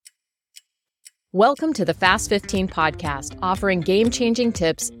Welcome to the Fast 15 podcast, offering game-changing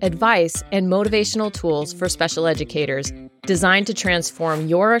tips, advice, and motivational tools for special educators designed to transform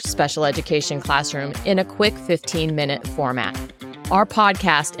your special education classroom in a quick 15-minute format. Our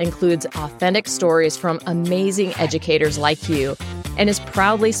podcast includes authentic stories from amazing educators like you and is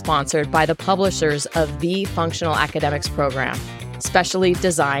proudly sponsored by the publishers of the Functional Academics program, specially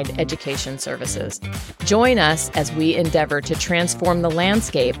designed education services. Join us as we endeavor to transform the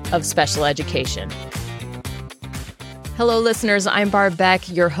landscape of special education. Hello, listeners. I'm Barb Beck,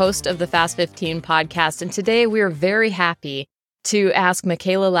 your host of the Fast 15 podcast, and today we are very happy to ask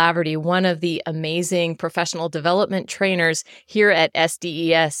Michela Laverty, one of the amazing professional development trainers here at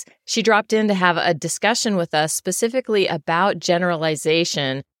SDES. She dropped in to have a discussion with us specifically about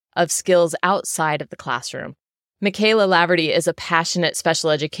generalization of skills outside of the classroom. Michela Laverty is a passionate special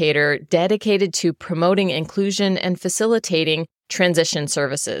educator dedicated to promoting inclusion and facilitating transition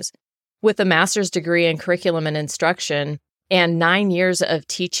services. With a master's degree in curriculum and instruction and 9 years of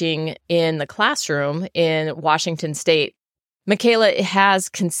teaching in the classroom in Washington State, Michela has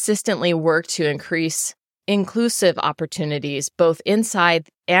consistently worked to increase inclusive opportunities both inside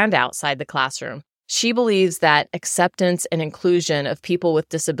and outside the classroom. She believes that acceptance and inclusion of people with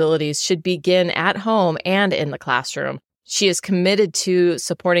disabilities should begin at home and in the classroom. She is committed to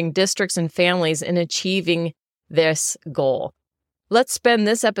supporting districts and families in achieving this goal. Let's spend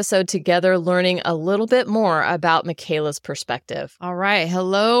this episode together learning a little bit more about Michela's perspective. All right.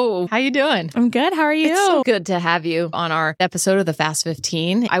 Hello. How you doing? I'm good. How are you? It's so good to have you on our episode of the Fast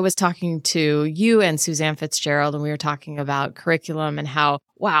 15. I was talking to you and Suzanne Fitzgerald, and we were talking about curriculum and how,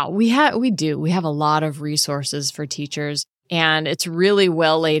 wow, we have a lot of resources for teachers. And it's really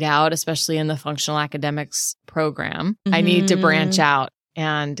well laid out, especially in the functional academics program. I need to branch out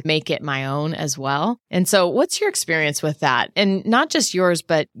and make it my own as well. And so what's your experience with that? And not just yours,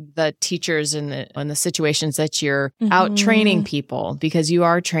 but the teachers and the situations that you're out training people, because you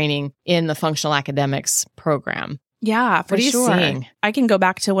are training in the functional academics program. Yeah, for sure. What are you seeing? I can go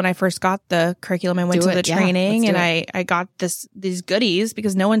back to when I first got the curriculum and went to the training, and I got these goodies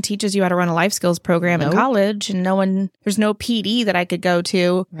because no one teaches you how to run a life skills program in college, and there's no PD that I could go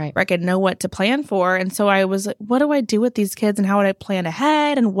to where I could know what to plan for. And so I was like, what do I do with these kids, and how would I plan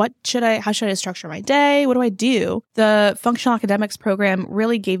ahead, and how should I structure my day? What do I do? The functional academics program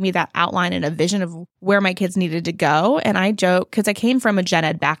really gave me that outline and a vision of where my kids needed to go. And I joke because I came from a gen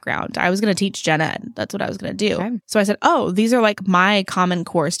ed background. I was going to teach gen ed. That's what I was going to do. Okay. So I said, oh, these are like my common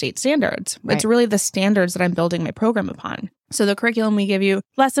core state standards. Right. It's really the standards that I'm building my program upon. So the curriculum, we give you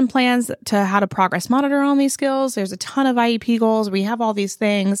lesson plans to how to progress monitor on these skills. There's a ton of IEP goals. We have all these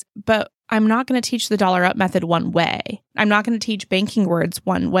things, but I'm not going to teach the dollar up method one way. I'm not going to teach banking words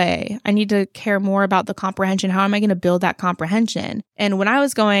one way. I need to care more about the comprehension. How am I going to build that comprehension? And when I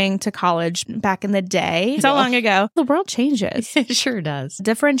was going to college back in the day, so long ago, the world changes. It sure does.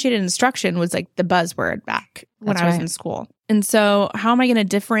 Differentiated instruction was like the buzzword back when I was in school. And so how am I going to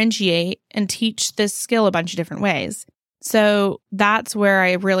differentiate and teach this skill a bunch of different ways? So that's where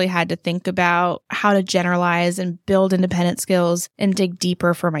I really had to think about how to generalize and build independent skills and dig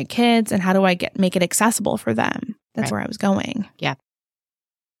deeper for my kids, and how do I make it accessible for them? That's where I was going. Yeah.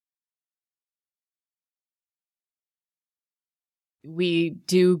 We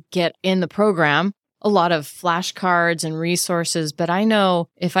do get in the program a lot of flashcards and resources, but I know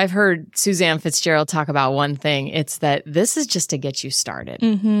if I've heard Suzanne Fitzgerald talk about one thing, it's that this is just to get you started.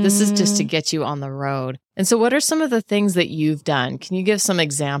 This is just to get you on the road. And so what are some of the things that you've done? Can you give some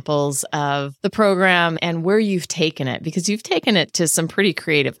examples of the program and where you've taken it? Because you've taken it to some pretty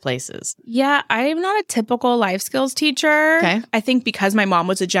creative places. Yeah, I'm not a typical life skills teacher. Okay. I think because my mom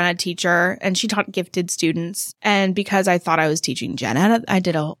was a gen ed teacher and she taught gifted students, and because I thought I was teaching gen ed, I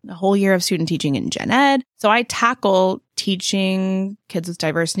did a whole year of student teaching in gen ed. So I tackle teaching kids with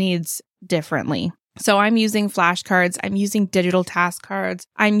diverse needs differently. So I'm using flashcards, I'm using digital task cards,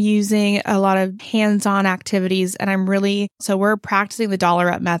 I'm using a lot of hands-on activities, and so we're practicing the dollar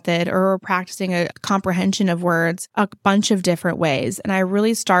up method, or we're practicing a comprehension of words a bunch of different ways. And I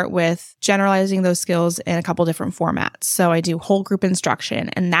really start with generalizing those skills in a couple different formats. So I do whole group instruction,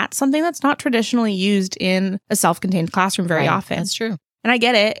 and that's something that's not traditionally used in a self-contained classroom very often. That's true. And I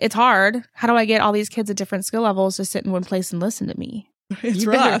get it. It's hard. How do I get all these kids at different skill levels to sit in one place and listen to me? It's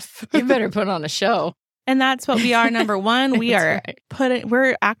rough. You better put on a show. And that's what we are. Number one,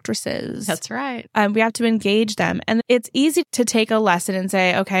 we're actresses. That's right. We have to engage them. And it's easy to take a lesson and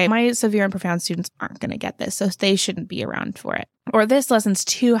say, okay, my severe and profound students aren't going to get this, so they shouldn't be around for it. Or this lesson's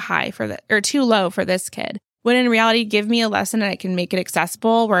too high or too low for this kid. When in reality, give me a lesson and I can make it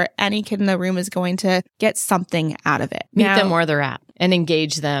accessible where any kid in the room is going to get something out of it. Meet them where they're at. and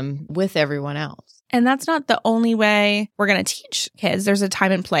engage them with everyone else. And that's not the only way we're going to teach kids. There's a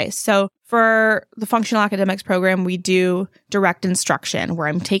time and place. So for the functional academics program, we do direct instruction where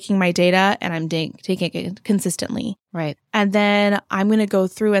I'm taking my data and I'm taking it consistently. Right. And then I'm going to go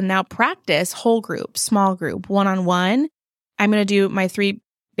through and now practice whole group, small group, one-on-one. I'm going to do my 3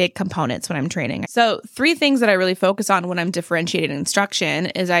 big components when I'm training. So 3 things that I really focus on when I'm differentiating instruction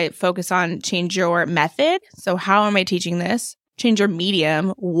is I focus on change your method. So how am I teaching this? Change your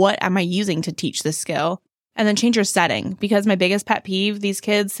medium. What am I using to teach this skill? And then change your setting, because my biggest pet peeve, these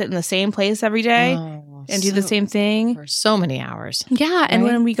kids sit in the same place every day and do the same thing for so many hours. Yeah. And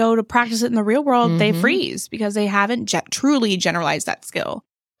when we go to practice it in the real world, they freeze because they haven't truly generalized that skill.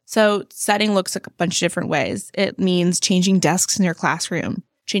 So setting looks like a bunch of different ways. It means changing desks in your classroom,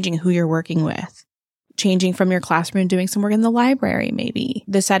 changing who you're working with, changing from your classroom and doing some work in the library, maybe.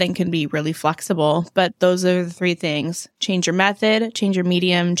 The setting can be really flexible, but those are the 3 things. Change your method, change your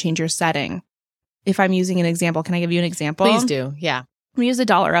medium, change your setting. If I'm using an example, can I give you an example? Please do, yeah. We use the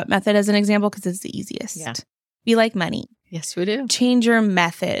dollar up method as an example because it's the easiest. Yeah. We like money. Yes, we do. Change your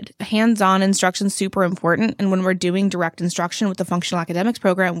method. Hands-on instruction is super important. And when we're doing direct instruction with the functional academics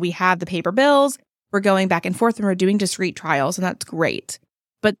program, we have the paper bills. We're going back and forth and we're doing discrete trials, and that's great.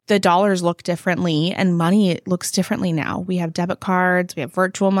 But the dollars look differently and money looks differently now. We have debit cards, we have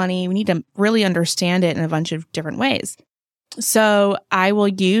virtual money. We need to really understand it in a bunch of different ways. So I will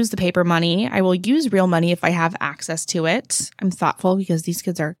use the paper money. I will use real money if I have access to it. I'm thoughtful because these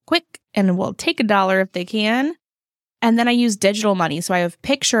kids are quick and will take $1 if they can. And then I use digital money. So I have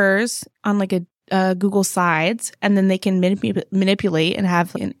pictures on like a Google Slides, and then they can manipulate and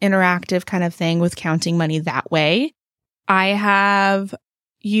have an interactive kind of thing with counting money that way. I have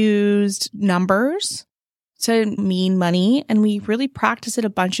used numbers to mean money, and we really practice it a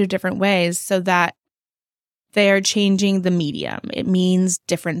bunch of different ways so that they are changing the medium. It means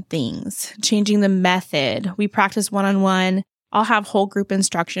different things. Changing the method. We practice one-on-one. I'll have whole group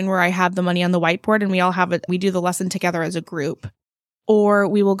instruction where I have the money on the whiteboard and we all have it. We do the lesson together as a group. Or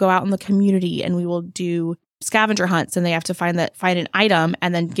we will go out in the community and we will do scavenger hunts, and they have to find an item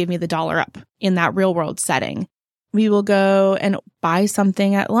and then give me the dollar up in that real world setting. We will go and buy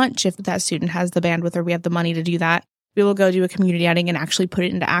something at lunch if that student has the bandwidth or we have the money to do that. We will go do a community outing and actually put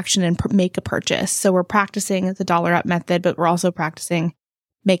it into action and make a purchase. So we're practicing the dollar up method, but we're also practicing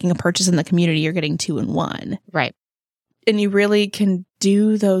making a purchase in the community. You're getting 2 in 1. Right. And you really can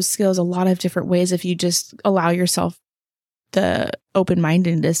do those skills a lot of different ways if you just allow yourself the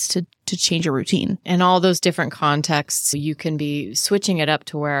open-mindedness to change your routine. And all those different contexts, you can be switching it up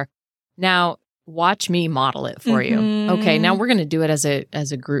to where now watch me model it for you. Okay, now we're going to do it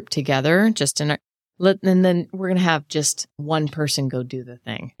as a group together, and then we're going to have just one person go do the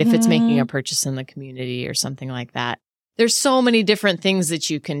thing. If it's making a purchase in the community or something like that. There's so many different things that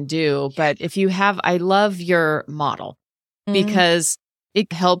you can do, but I love your model because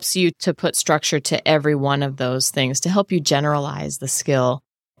it helps you to put structure to every one of those things to help you generalize the skill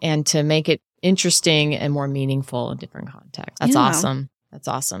and to make it interesting and more meaningful in different contexts. That's awesome. That's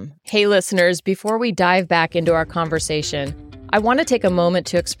awesome. Hey, listeners, before we dive back into our conversation, I want to take a moment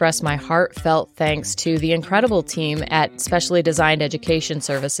to express my heartfelt thanks to the incredible team at Specially Designed Education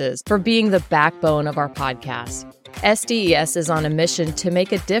Services for being the backbone of our podcast. SDES is on a mission to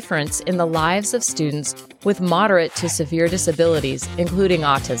make a difference in the lives of students with moderate to severe disabilities, including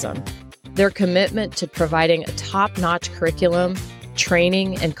autism. Their commitment to providing a top-notch curriculum,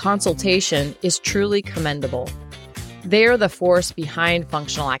 training, and consultation is truly commendable. They are the force behind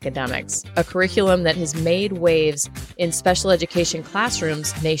functional academics, a curriculum that has made waves in special education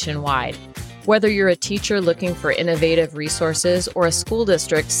classrooms nationwide. Whether you're a teacher looking for innovative resources or a school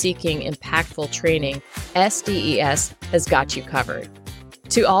district seeking impactful training, SDES has got you covered.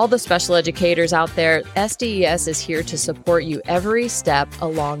 To all the special educators out there, SDES is here to support you every step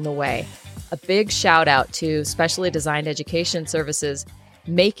along the way. A big shout out to Specially Designed Education Services,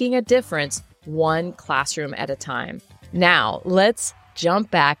 making a difference one classroom at a time. Now, let's jump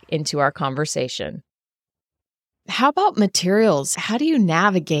back into our conversation. How about materials? How do you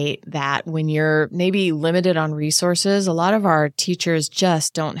navigate that when you're maybe limited on resources? A lot of our teachers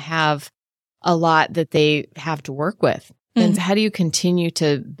just don't have a lot that they have to work with. And how do you continue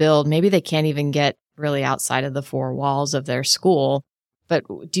to build? Maybe they can't even get really outside of the 4 walls of their school. But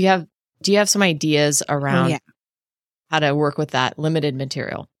do you have some ideas around how to work with that limited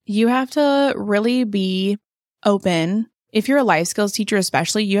material? You have to really be open. If you're a life skills teacher,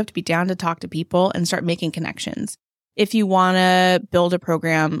 especially, you have to be down to talk to people and start making connections. If you want to build a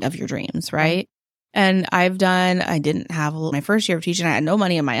program of your dreams, right? And I didn't have my first year of teaching, I had no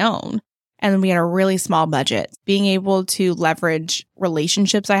money of my own. And we had a really small budget. Being able to leverage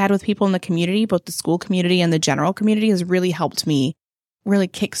relationships I had with people in the community, both the school community and the general community, has really helped me really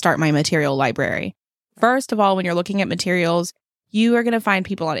kickstart my material library. First of all, when you're looking at materials, you are going to find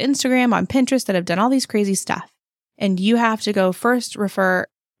people on Instagram, on Pinterest that have done all these crazy stuff. And you have to go first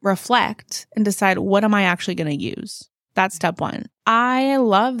reflect and decide, what am I actually going to use? That's step one. I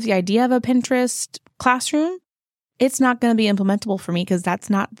love the idea of a Pinterest classroom. It's not going to be implementable for me because that's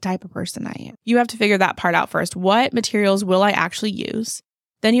not the type of person I am. You have to figure that part out first. What materials will I actually use?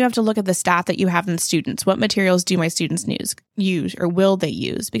 Then you have to look at the staff that you have and the students. What materials do my students use or will they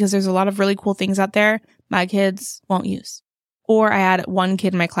use? Because there's a lot of really cool things out there my kids won't use. Or I had one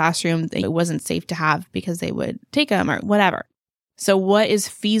kid in my classroom that it wasn't safe to have because they would take them or whatever. So what is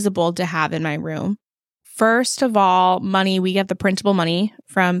feasible to have in my room? First of all, money. We get the printable money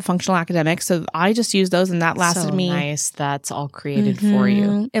from Functional Academics. So I just used those and that lasted me. Nice. That's all created for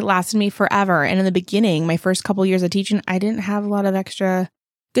you. It lasted me forever. And in the beginning, my first couple years of teaching, I didn't have a lot of extra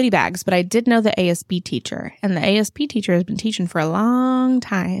goodie bags, but I did know the ASB teacher. And the ASB teacher has been teaching for a long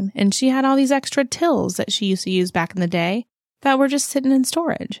time. And she had all these extra tills that she used to use back in the day that were just sitting in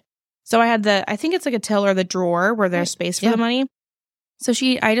storage. So I had I think it's like a till or the drawer where there's space for the money. So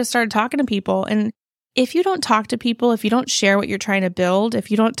I just started talking to people. And if you don't talk to people, if you don't share what you're trying to build,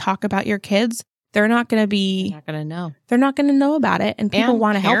 if you don't talk about your kids, they're not going to know. They're not going to know about it. And people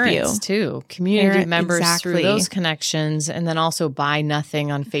want to help you. Too. Community members through those connections. And then also buy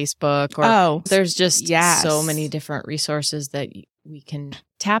nothing on Facebook. There's just so many different resources that we can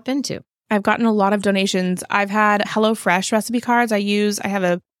tap into. I've gotten a lot of donations. I've had HelloFresh recipe cards I have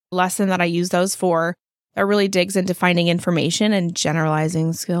a lesson that I use those for that really digs into finding information and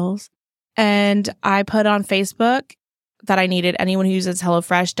generalizing skills. And I put on Facebook that I needed anyone who uses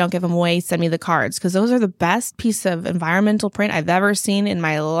HelloFresh, don't give them away, send me the cards, because those are the best piece of environmental print I've ever seen in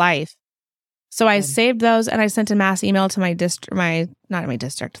my life. So I saved those and I sent a mass email to my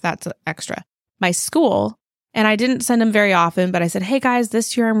school. And I didn't send them very often, but I said, hey guys,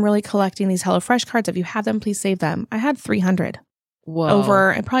 this year I'm really collecting these HelloFresh cards. If you have them, please save them. I had 300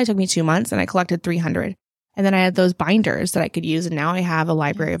 it probably took me 2 months and I collected 300. And then I had those binders that I could use. And now I have a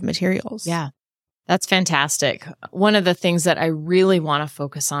library of materials. Yeah. That's fantastic. One of the things that I really want to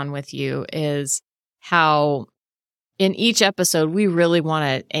focus on with you is how in each episode, we really want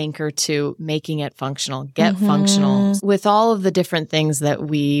to anchor to making it functional, get functional with all of the different things that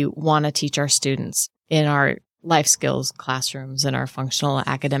we want to teach our students in our life skills classrooms and our functional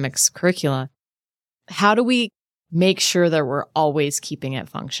academics curricula. How do we make sure that we're always keeping it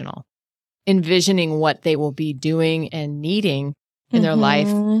functional? Envisioning what they will be doing and needing in their life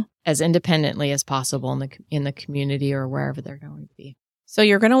as independently as possible in the community or wherever they're going to be. So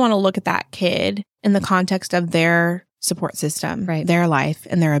you're going to want to look at that kid in the context of their support system, their life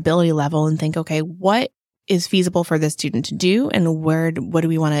and their ability level and think, okay, what is feasible for this student to do and where are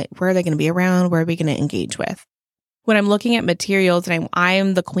they going to be around? Where are we going to engage with? When I'm looking at materials, and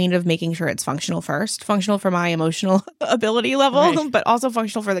I'm the queen of making sure it's functional first, functional for my emotional ability level, but also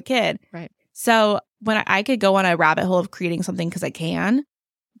functional for the kid. Right. So when I could go on a rabbit hole of creating something because I can,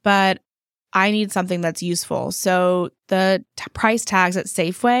 but I need something that's useful. So the price tags at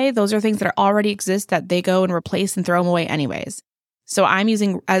Safeway, those are things that already exist that they go and replace and throw them away anyways. So I'm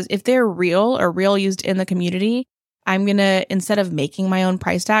using, as if they're real or real used in the community, I'm going to, instead of making my own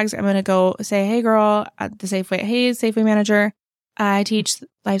price tags, I'm going to go say, hey girl at the Safeway, hey Safeway manager, I teach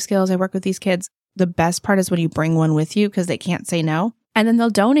life skills. I work with these kids. The best part is when you bring one with you because they can't say no. And then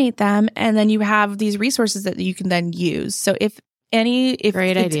they'll donate them. And then you have these resources that you can then use. So if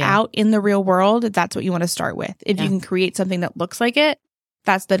it's out in the real world, that's what you want to start with. If you can create something that looks like it,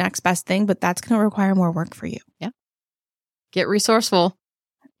 that's the next best thing, but that's going to require more work for you. Yeah. Get resourceful.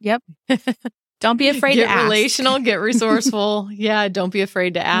 Yep. Don't be afraid to ask. Get relational, get resourceful. Yeah, don't be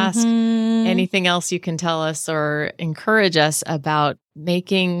afraid to ask. Anything else you can tell us or encourage us about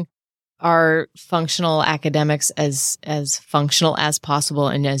making our functional academics as functional as possible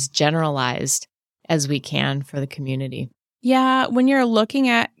and as generalized as we can for the community. Yeah, when you're looking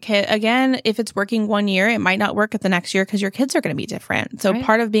at again, if it's working 1 year, it might not work at the next year because your kids are going to be different. So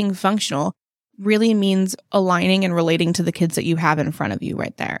part of being functional really means aligning and relating to the kids that you have in front of you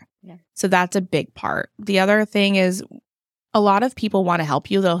right there. Yeah. So that's a big part. The other thing is a lot of people want to help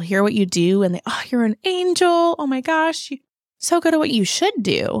you. They'll hear what you do and you're an angel. Oh my gosh, you're so good at what you should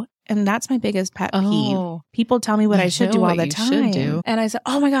do. And that's my biggest pet peeve. People tell me what I should do all the time. And I said,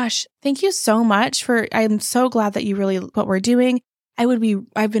 oh my gosh, thank you so much I'm so glad that you really what we're doing.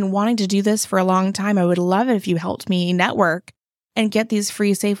 I've been wanting to do this for a long time. I would love it if you helped me network and get these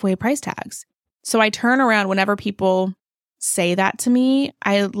free Safeway price tags. So I turn around whenever people say that to me,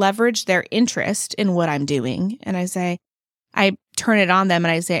 I leverage their interest in what I'm doing. And I turn it on them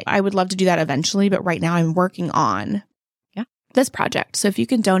and I say, I would love to do that eventually, but right now I'm working on this project. So if you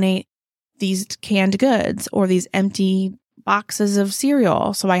can donate these canned goods or these empty boxes of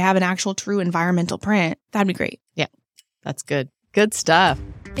cereal so I have an actual true environmental print, that'd be great. Yeah, that's good. Good stuff.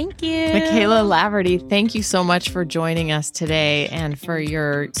 Thank you. Michela Laverty, thank you so much for joining us today and for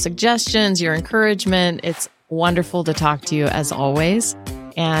your suggestions, your encouragement. It's wonderful to talk to you as always.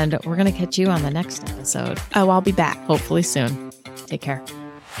 And we're going to catch you on the next episode. Oh, I'll be back. Hopefully soon. Take care.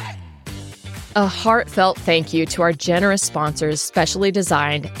 A heartfelt thank you to our generous sponsors, Specially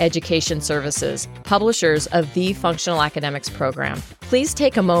Designed Education Services, publishers of the Functional Academics program. Please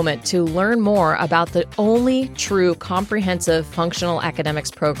take a moment to learn more about the only true comprehensive functional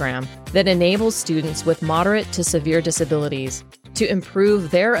academics program that enables students with moderate to severe disabilities to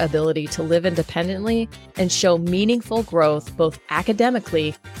improve their ability to live independently and show meaningful growth both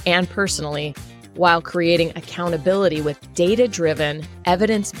academically and personally, while creating accountability with data-driven,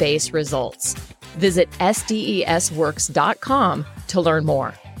 evidence-based results. Visit sdesworks.com to learn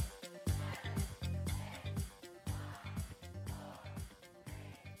more.